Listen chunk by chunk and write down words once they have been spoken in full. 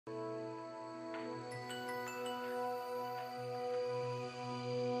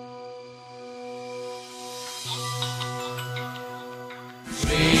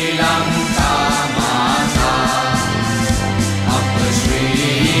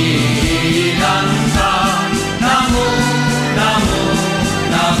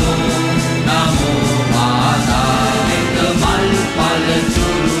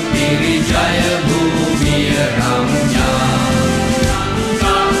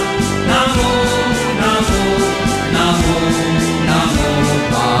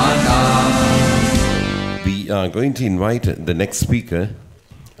are going to invite the next speaker.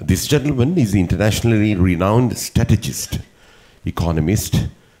 This gentleman is an internationally renowned strategist, economist,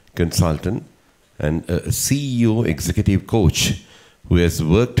 consultant, and a CEO executive coach who has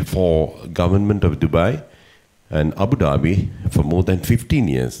worked for government of Dubai and Abu Dhabi for more than 15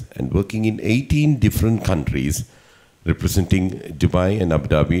 years and working in 18 different countries, representing Dubai and Abu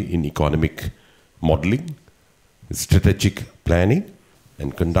Dhabi in economic modeling, strategic planning,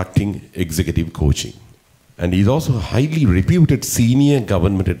 and conducting executive coaching. And he's also a highly reputed senior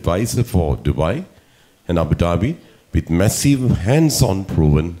government advisor for Dubai and Abu Dhabi with massive hands-on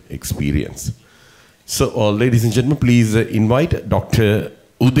proven experience. So, ladies and gentlemen, please invite Dr.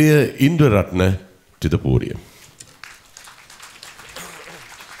 Udaya Indrarathna to the podium.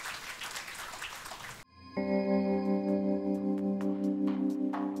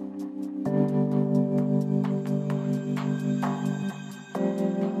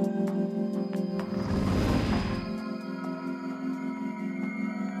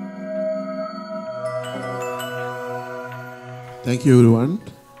 Thank you everyone,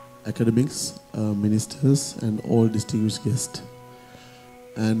 academics, ministers and all distinguished guests.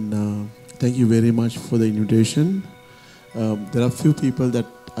 And thank you very much for the invitation. There are few people that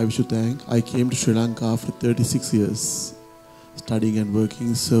I wish to thank. I came to Sri Lanka after 36 years studying and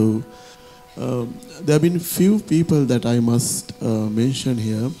working. So there have been few people that I must mention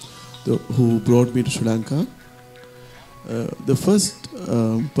here who brought me to Sri Lanka. The first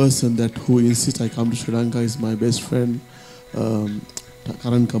person who insists I come to Sri Lanka is my best friend,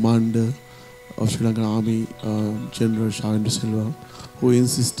 current commander of Sri Lankan Army, General Shavendra Silva, who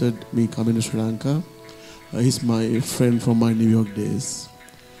insisted me coming to Sri Lanka. He's my friend from my New York days.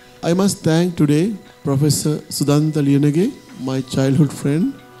 I must thank today Professor Sudanta Liyanage, my childhood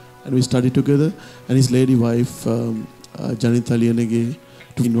friend, and we studied together, and his lady wife, Janita Liyanage,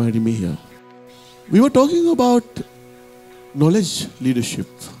 to invite me here. We were talking about knowledge leadership,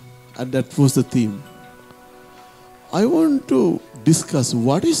 and that was the theme. I want to discuss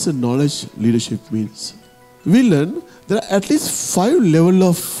what is the knowledge leadership means. We learn there are at least 5 levels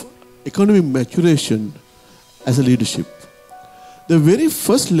of economic maturation as a leadership. The very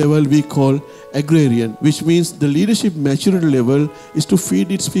first level we call agrarian, which means the leadership maturity level is to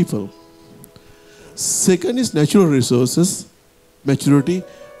feed its people. Second is natural resources maturity,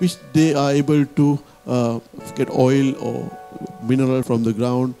 which they are able to get oil or mineral from the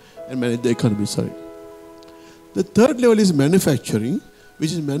ground and manage the economy. The third level is manufacturing,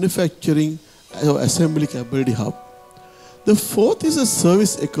 which is manufacturing or assembly capability hub. The fourth is a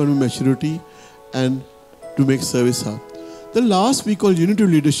service economy maturity and to make service hub. The last we call unity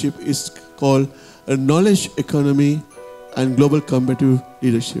leadership is called a knowledge economy and global competitive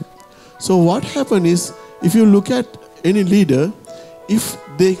leadership. So what happens is, if you look at any leader, if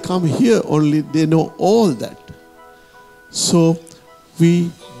they come here only, they know all that. So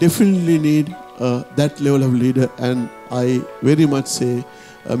we definitely need that level of leader, and I very much say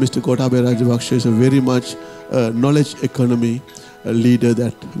Mr.Gotabaya Rajapaksa is a very much knowledge economy leader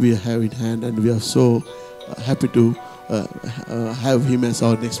that we have in hand, and we are so happy to have him as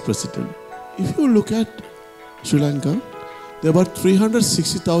our next president. If you look at Sri Lanka, there are about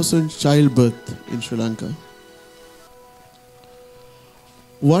 360,000 childbirth in Sri Lanka.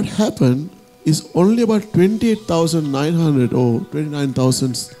 What happened is only about 28,900 or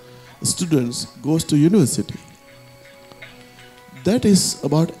 29,000 students goes to university. That is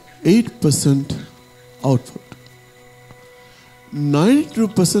about 8% output.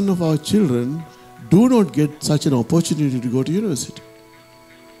 92% of our children do not get such an opportunity to go to university.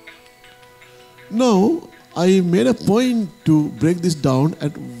 Now, I made a point to break this down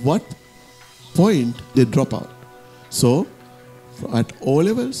at what point they drop out. So, at O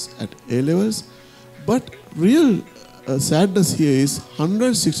levels, at A levels, but real sadness here is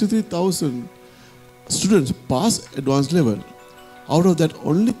 163,000 students pass advanced level. Out of that,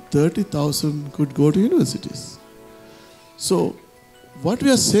 only 30,000 could go to universities. So, what we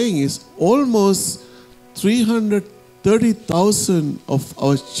are saying is almost 330,000 of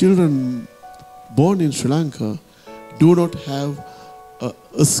our children born in Sri Lanka do not have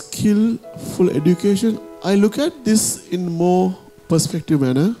a skillful education. I look at this in more perspective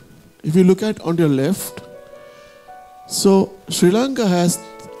manner. If you look at on your left, so Sri Lanka has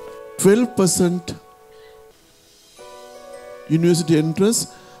 12% university entrance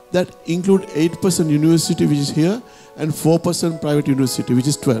that include 8% university, which is here, and 4% private university, which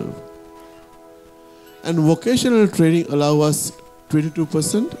is 12. And vocational training allow us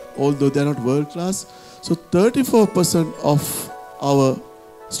 22%, although they are not world class. So 34% of our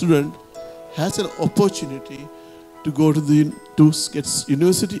student has an opportunity to go to get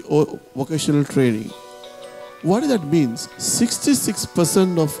university or vocational training. What does that mean?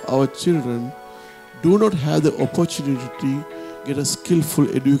 66% of our children do not have the opportunity to get a skillful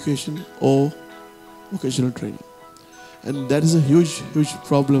education or vocational training. And that is a huge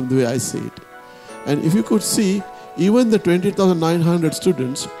problem the way I see it. And if you could see, even the 20,900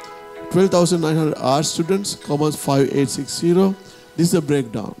 students, 12,900 are students, commerce 5860, this is a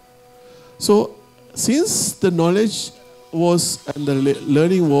breakdown. So since the knowledge was and the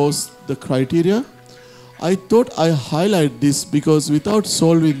learning was the criteria, I thought I highlight this because without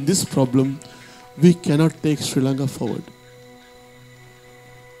solving this problem, we cannot take Sri Lanka forward.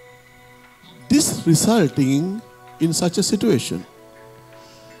 This resulting in such a situation.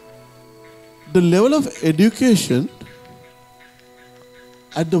 The level of education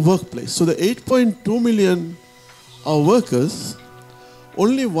at the workplace. So the 8.2 million are workers,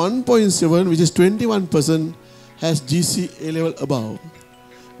 only 1.7, which is 21%, has GC A-level above,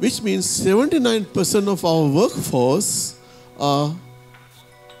 which means 79% of our workforce are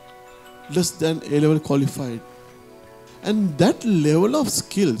less than A-level qualified. And that level of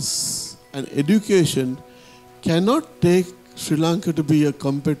skills and education cannot take Sri Lanka to be a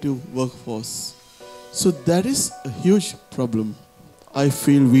competitive workforce. So that is a huge problem. I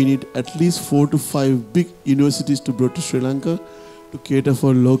feel we need at least 4 to 5 big universities to bring to Sri Lanka to cater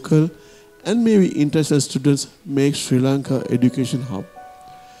for local and maybe international students, make Sri Lanka education hub.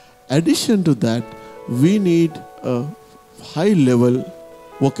 Addition to that, we need a high-level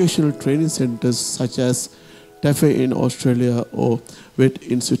vocational training centers such as TAFE in Australia or VET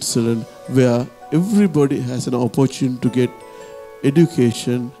in Switzerland, where everybody has an opportunity to get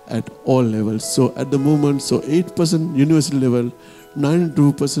education at all levels. So at the moment, 8% university level,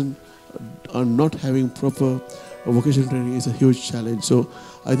 92% are not having proper vocational training is a huge challenge. So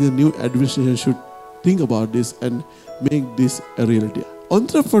I think the new administration should think about this and make this a reality.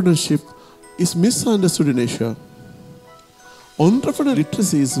 Entrepreneurship is misunderstood in Asia. Entrepreneurial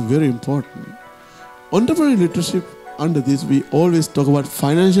literacy is very important. Entrepreneurial literacy, under this we always talk about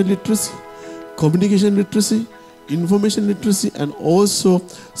financial literacy, communication literacy, information literacy, and also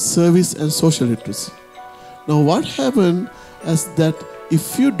service and social literacy. Now what happened is that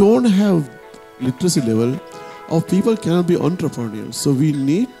if you don't have literacy level, our people cannot be entrepreneurs. So we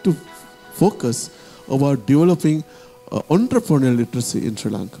need to focus about developing entrepreneurial literacy in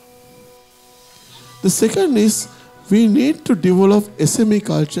Sri Lanka. The second is we need to develop SME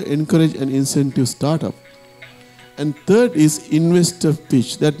culture, encourage and incentive startup. And third is investor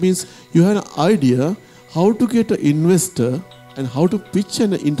pitch. That means you have an idea how to get an investor and how to pitch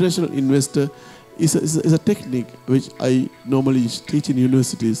an international investor is a technique which I normally teach in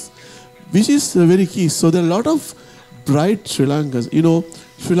universities, which is very key. So there are a lot of bright Sri Lankans. You know,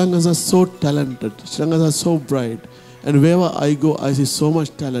 Sri Lankans are so talented. Sri Lankans are so bright. And wherever I go, I see so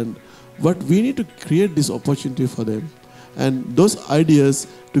much talent. But we need to create this opportunity for them. And those ideas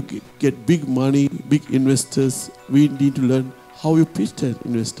to get big money, big investors, we need to learn how you pitch that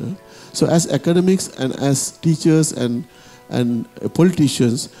investor. So as academics and as teachers and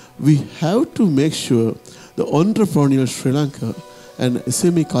politicians, we have to make sure the entrepreneurial Sri Lanka and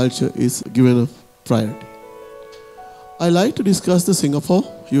SME culture is given a priority. I like to discuss the Singapore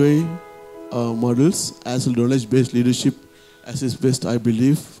UAE models as knowledge-based leadership. As is best, I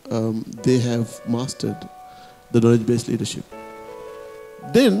believe they have mastered the knowledge-based leadership.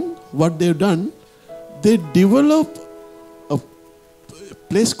 Then what they've done, they develop a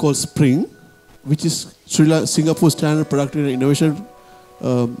place called SPRING, which is Singapore Standard Productivity and Innovation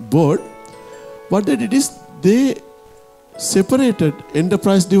Board. What they did is they separated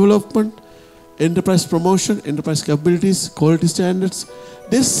enterprise development, enterprise promotion, enterprise capabilities, quality standards.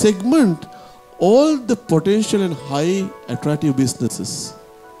 They segment all the potential and high attractive businesses.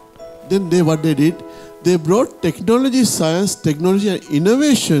 Then what they did, they brought technology, science, technology and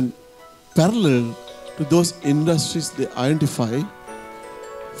innovation parallel to those industries they identify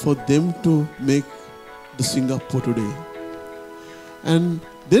for them to make the Singapore today. And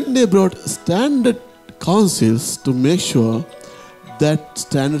then they brought standard councils to make sure that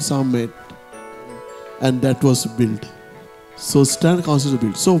standards are met, and that was built. So standard councils were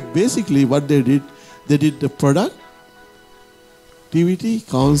built. So basically what they did the product, activity,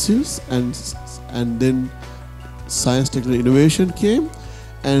 councils, and then science, technology, innovation came,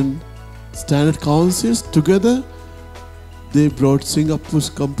 and standard councils together, they brought Singapore's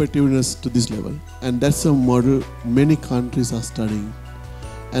competitiveness to this level. And that's a model many countries are studying.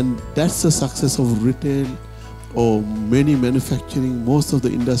 And that's the success of retail or many manufacturing, most of the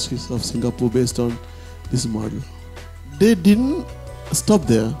industries of Singapore based on this model. They didn't stop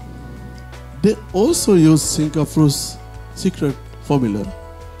there. They also used Singapore's secret formula,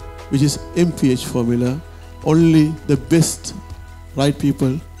 which is MPH formula, only the best, right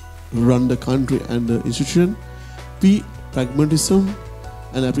people run the country and the institution. P, pragmatism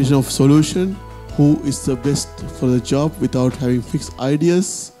and appreciation of solution. Who is the best for the job without having fixed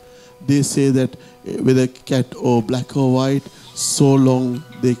ideas. They say that whether cat or black or white, so long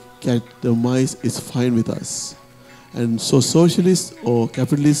they cat the mice is fine with us. And so socialist or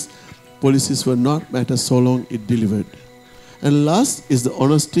capitalist policies were not matter so long it delivered. And last is the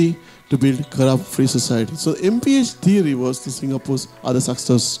honesty to build corrupt-free society. So MPH theory was the Singapore's other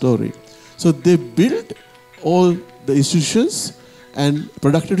success story. So they built all the institutions and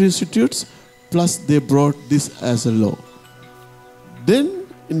productive institutes, plus they brought this as a law. Then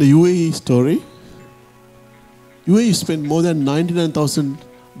in the UAE story, UAE spent more than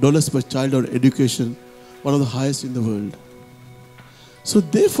 $99,000 per child on education, one of the highest in the world. So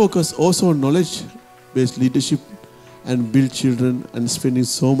they focus also on knowledge-based leadership and build children and spending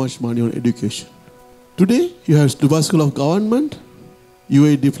so much money on education. Today, you have Dubai School of Government,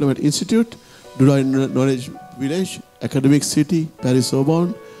 UAE Diplomat Institute, Udaya Knowledge Village, Academic City, Paris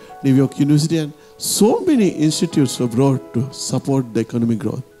Sorbonne, New York University, and so many institutes were brought to support the economic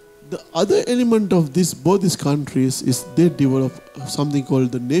growth. The other element of both these countries is they develop something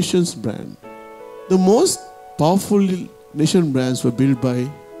called the nation's brand. The most powerful nation brands were built by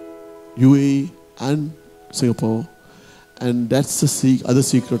UAE and Singapore, and that's the other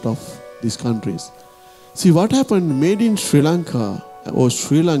secret of these countries. See what happened, made in Sri Lanka or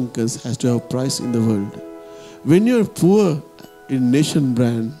Sri Lankans has to have a price in the world. When you're poor in nation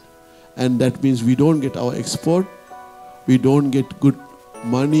brand, and that means we don't get our export, we don't get good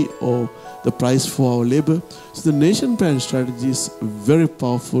money or the price for our labor. So the nation brand strategy is very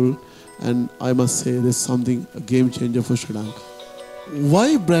powerful, and I must say there's something, a game changer for Sri Lanka.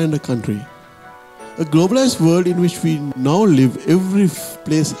 Why brand a country? A globalized world in which we now live, every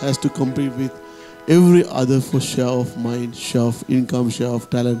place has to compete with every other for share of mind, share of income, share of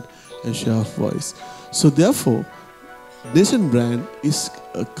talent, and share of voice. So therefore, nation brand is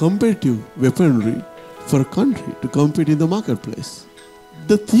a competitive weaponry for a country to compete in the marketplace.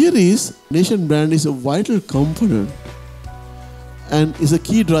 The theory is nation brand is a vital component and is a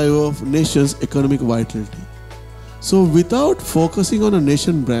key driver of nation's economic vitality. So without focusing on a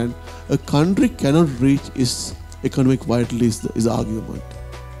nation brand, a country cannot reach its economic vitality is the argument.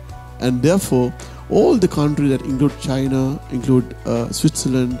 And therefore, all the countries that include China, include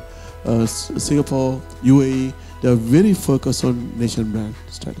Switzerland, Singapore, UAE, they are very focused on nation brand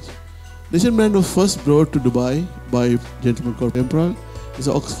strategy. Nation brand was first brought to Dubai by a gentleman called Temporal. He's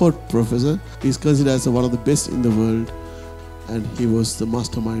an Oxford professor. He's considered as one of the best in the world, and he was the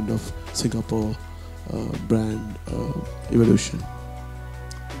mastermind of Singapore brand evolution.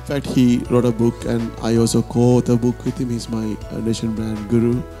 In fact, he wrote a book, and I also co-authored a book with him. He's my nation brand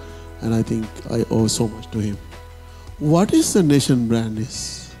guru, and I think I owe so much to him. What is the nation brand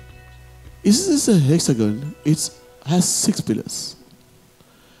is? This is a hexagon. It has 6 pillars.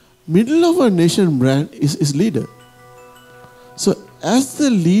 Middle of a nation brand is leader. So as the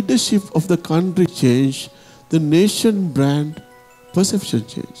leadership of the country change, the nation brand perception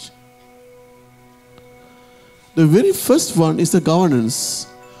change. The very first one is the governance.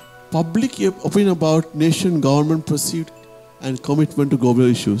 Public opinion about nation government perceived and commitment to global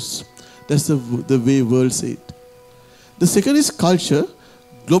issues. That's the way world see it. The second is culture.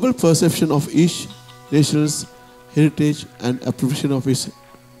 Global perception of each nation's heritage and appreciation of its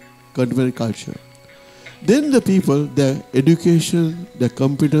contemporary culture. Then the people, their education, their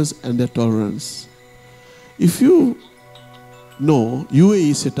competence, and their tolerance. If you know,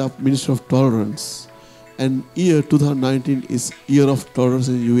 UAE set up Ministry of Tolerance, and year 2019 is year of tolerance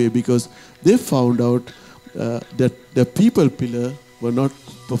in UAE because they found out that the people pillar were not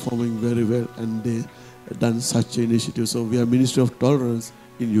performing very well, and they done such an initiative. So we have Ministry of Tolerance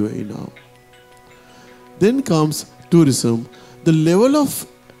in UAE now. Then comes tourism. The level of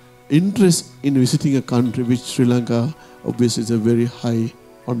interest in visiting a country, which Sri Lanka obviously is a very high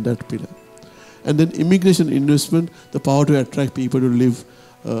on that pillar. And then immigration investment, the power to attract people to live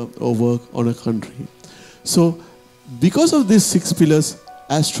or work on a country. So because of these 6 pillars,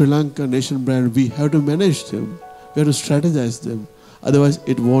 as Sri Lanka nation brand, we have to manage them. We have to strategize them. Otherwise,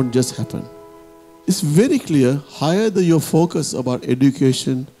 it won't just happen. It's very clear, higher your focus about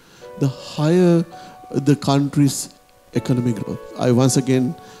education, the higher the country's economic growth. I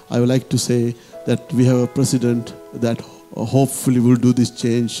would like to say that we have a president that hopefully will do this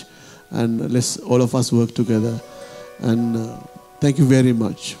change, and let's all of us work together. And thank you very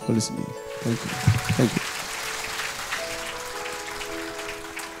much for listening. Thank you. Thank you.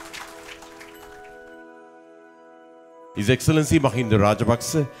 His Excellency Mahinda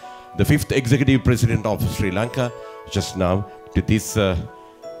Rajapaksa the 5th Executive President of Sri Lanka, just now to this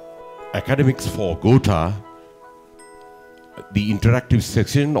academics for Gota, the interactive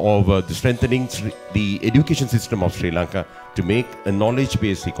section of the strengthening the education system of Sri Lanka to make a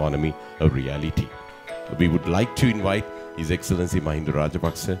knowledge-based economy a reality. We would like to invite His Excellency Mahinda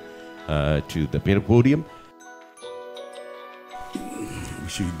Rajapaksa to the podium.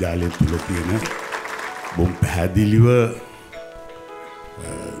 විශ්වවිද්‍යාලය තුළ තියෙන බොහොම පැහැදිලිව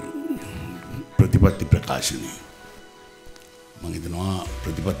ප්‍රතිපත්ති ප්‍රකාශනය මම හිතනවා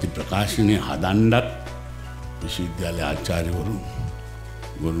ප්‍රතිපත්ති ප්‍රකාශනය හදන්නත් විශ්වවිද්‍යාලයේ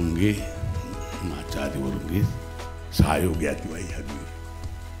ආචාර්යවරුන්ගේ සහයෝගය ඇතිවයි හැදුවේ.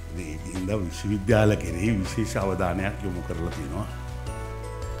 ඒකින්ද විශ්වවිද්‍යාල කෙරෙහි විශේෂ අවධානයක් යොමු කරලා තියෙනවා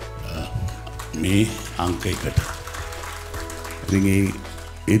මේ අංක එකට. ඉතින්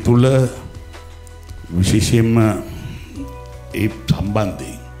ඒ තුළ විශේෂයෙන්ම ඒ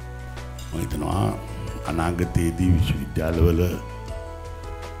සම්බන්ධයෙන් මම හිතනවා අනාගතයේදී විශ්වවිද්‍යාලවල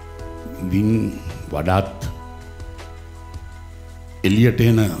වඩාත් එළියට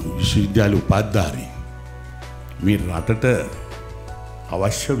එන විශ්වවිද්‍යාල උපාධිධාරී මේ රටට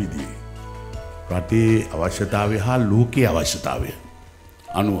අවශ්‍ය විදිහේ රටේ අවශ්‍යතාවය හා ලෝකයේ අවශ්‍යතාවය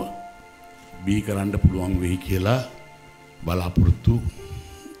අනුව බිහි කරන්න පුළුවන් වෙයි කියලා බලාපොරොත්තු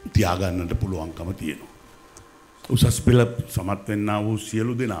තියාගන්නට පුළුවන්කම තියෙනවා. උසස් පෙළ සමත් වෙන්නා වූ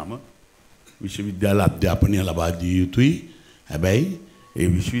සියලු දෙනාම විශ්වවිද්‍යාල අධ්‍යාපනය ලබා දිය යුතුයි. හැබැයි ඒ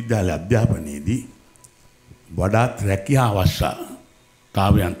විශ්වවිද්‍යාල අධ්‍යාපනයේදී වඩාත් රැකියා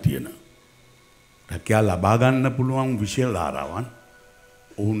අවශ්‍යතාවයන් තියෙන රැකියා ලබා ගන්න පුළුවන් විෂය ධාරාවන්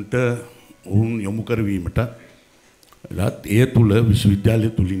ඔවුන් යොමු කරවීමට ඒ තුළ විශ්වවිද්‍යාලය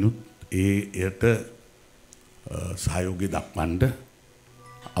තුලිනුත් එයට සහයෝගය දක්වන්න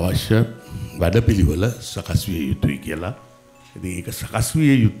අවශ්‍ය වැඩපිළිවෙල සකස් විය යුතුයි කියලා. ඉතින් ඒක සකස්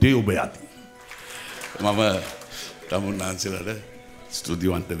විය යුත්තේ ඔබ යතින්. මම තමුන්නාන්සලට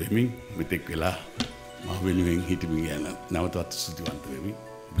ස්තුතිවන්ත වෙමින් මෙතෙක් වෙලා මම වෙනුවෙන් හිටමින් යන නැවතත් ස්තුතිවන්ත වෙමින්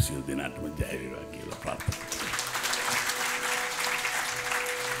ඔබ සියලු දෙනාටම ජය වේවා කියලා ප්‍රාර්ථනා කරනවා.